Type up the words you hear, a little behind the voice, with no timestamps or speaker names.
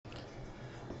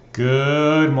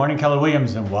Good morning, Keller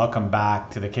Williams, and welcome back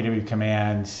to the KW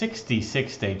Command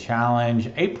 66-Day Challenge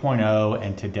 8.0,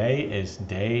 and today is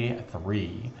day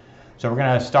 3. So we're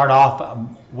going to start off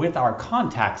with our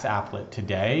contacts applet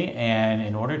today, and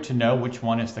in order to know which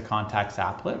one is the contacts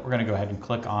applet, we're going to go ahead and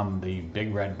click on the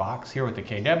big red box here with the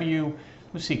KW.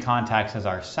 We'll see contacts as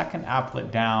our second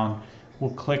applet down.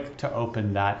 We'll click to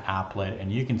open that applet,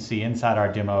 and you can see inside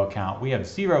our demo account we have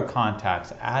 0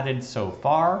 contacts added so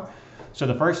far. So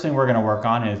the first thing we're going to work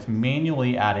on is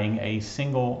manually adding a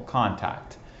single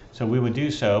contact. So we would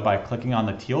do so by clicking on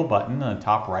the teal button in the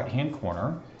top right hand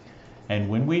corner. And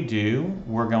when we do,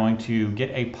 we're going to get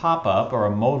a pop-up or a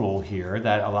modal here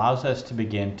that allows us to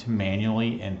begin to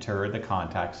manually enter the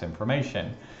contact's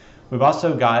information. We've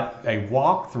also got a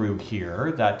walkthrough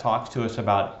here that talks to us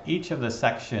about each of the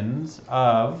sections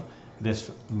of this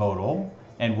modal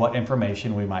and what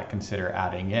information we might consider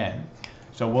adding in.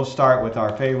 So we'll start with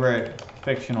our favorite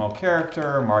fictional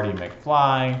character, Marty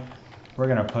McFly. We're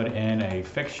going to put in a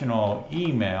fictional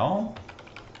email.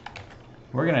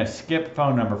 We're going to skip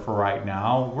phone number for right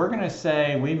now. We're going to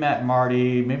say we met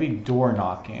Marty, maybe door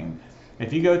knocking.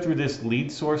 If you go through this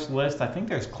lead source list, I think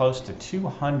there's close to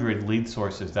 200 lead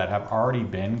sources that have already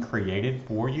been created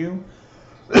for you.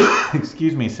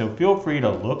 Excuse me. So feel free to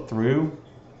look through,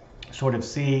 sort of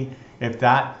see if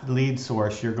that lead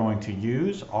source you're going to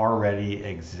use already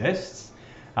exists.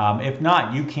 If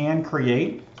not, you can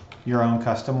create your own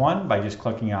custom one by just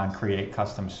clicking on Create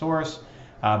Custom Source.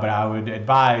 But I would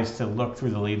advise to look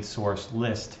through the lead source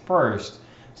list first,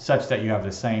 such that you have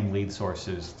the same lead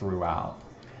sources throughout.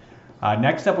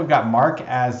 Next up, we've got Mark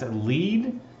as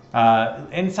lead.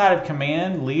 Inside of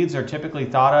Command, leads are typically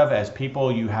thought of as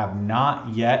people you have not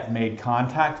yet made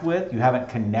contact with. You haven't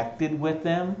connected with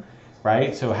them,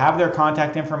 right? So have their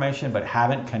contact information but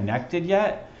haven't connected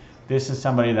yet. This is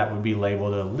somebody that would be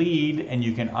labeled a lead, and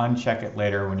you can uncheck it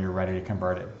later when you're ready to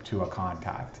convert it to a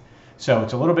contact. So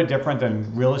it's a little bit different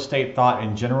than real estate thought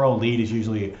in general. Lead is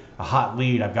usually a hot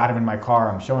lead. I've got him in my car.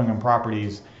 I'm showing him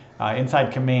properties.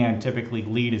 Inside Command, typically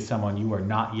lead is someone you are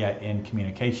not yet in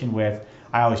communication with.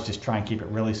 I always just try and keep it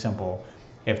really simple.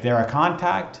 If they're a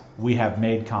contact, we have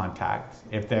made contact.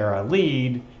 If they're a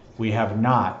lead, we have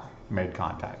not made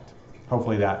contact.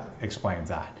 Hopefully that explains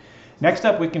that. Next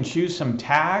up, we can choose some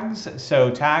tags.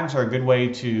 So tags are a good way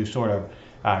to sort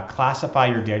of classify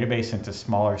your database into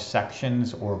smaller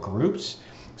sections or groups.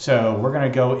 So we're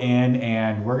going to go in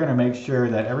and we're going to make sure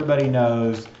that everybody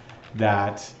knows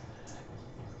that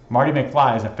Marty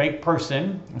McFly is a fake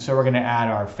person. So we're going to add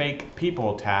our fake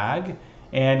people tag.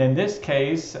 And in this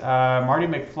case, Marty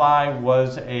McFly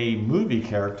was a movie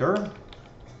character.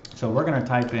 So we're going to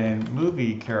type in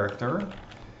movie character.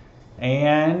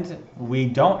 And we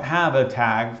don't have a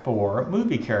tag for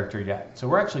movie character yet. So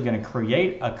we're actually going to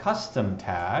create a custom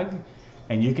tag.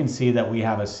 And you can see that we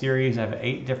have a series of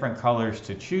 8 different colors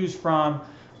to choose from.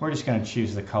 We're just going to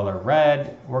choose the color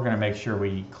red. We're going to make sure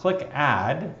we click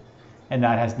add. And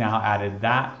that has now added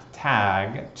that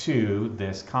tag to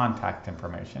this contact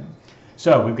information.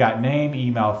 So we've got name,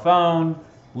 email, phone,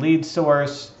 lead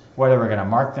source, whether we're going to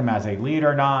mark them as a lead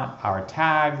or not, our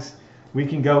tags. We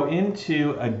can go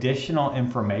into additional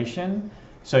information.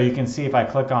 So you can see if I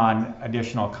click on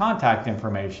additional contact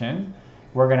information,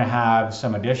 we're going to have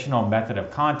some additional method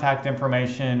of contact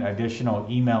information, additional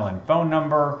email and phone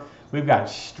number. We've got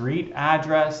street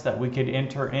address that we could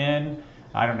enter in.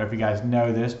 I don't know if you guys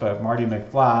know this, but Marty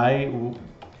McFly,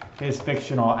 his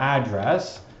fictional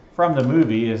address from the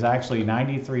movie is actually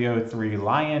 9303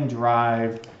 Lion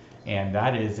Drive, and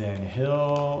that is in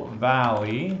Hill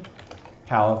Valley,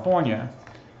 California.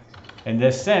 In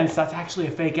this sense, that's actually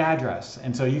a fake address.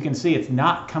 And so you can see it's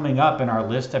not coming up in our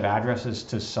list of addresses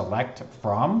to select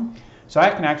from. So I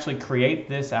can actually create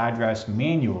this address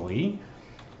manually.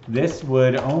 This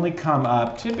would only come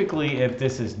up typically if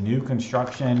this is new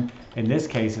construction. In this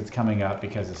case, it's coming up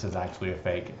because this is actually a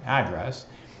fake address.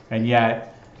 And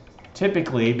yet,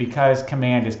 typically, because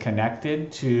Command is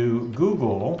connected to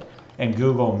Google and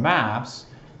Google Maps,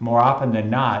 more often than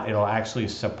not, it'll actually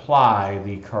supply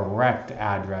the correct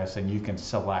address and you can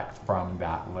select from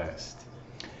that list.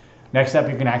 Next up,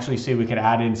 you can actually see we could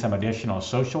add in some additional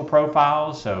social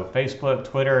profiles, so Facebook,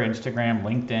 Twitter, Instagram,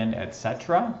 LinkedIn,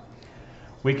 etc.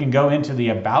 We can go into the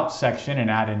About section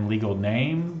and add in legal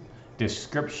name,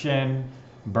 description,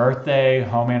 birthday,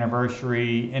 home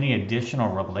anniversary, any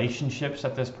additional relationships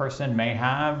that this person may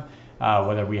have,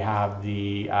 whether we have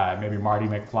the maybe Marty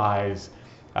McFly's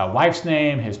wife's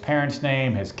name, his parents'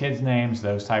 name, his kids' names,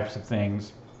 those types of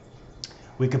things.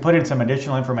 We could put in some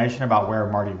additional information about where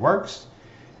Marty works.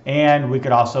 And we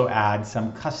could also add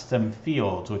some custom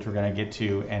fields, which we're going to get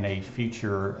to in a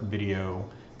future video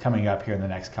coming up here in the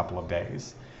next couple of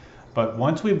days. But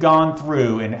once we've gone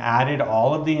through and added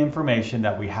all of the information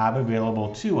that we have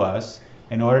available to us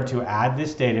in order to add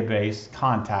this database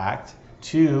contact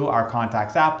to our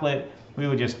contacts applet, we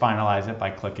would just finalize it by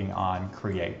clicking on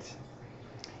Create.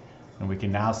 And we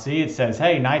can now see it says,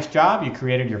 hey, nice job, you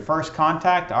created your first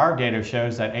contact. Our data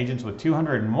shows that agents with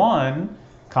 201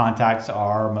 contacts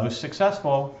are most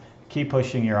successful. Keep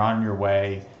pushing, you're on your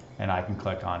way. And I can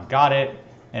click on Got It.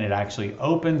 And it actually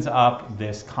opens up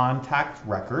this contact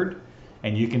record.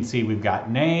 And you can see we've got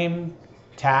name,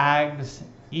 tags,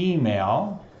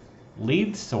 email,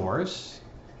 lead source.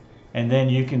 And then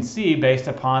you can see based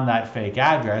upon that fake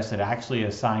address, it actually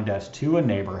assigned us to a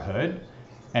neighborhood.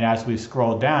 And as we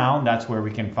scroll down, that's where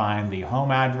we can find the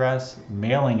home address,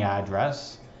 mailing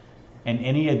address, and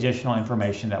any additional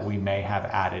information that we may have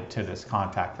added to this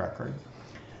contact record.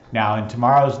 Now in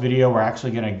tomorrow's video, we're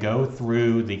actually going to go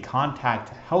through the contact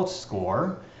health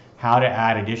score, how to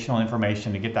add additional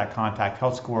information to get that contact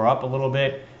health score up a little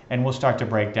bit, and we'll start to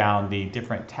break down the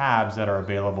different tabs that are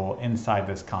available inside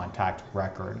this contact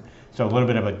record. So a little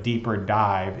bit of a deeper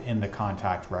dive in the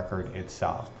contact record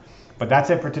itself. But that's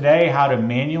it for today, how to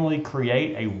manually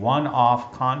create a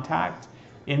one-off contact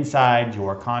inside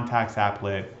your contacts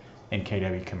applet in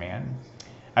KW Command.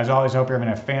 As always, I hope you're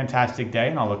having a fantastic day,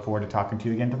 and I'll look forward to talking to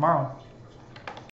you again tomorrow.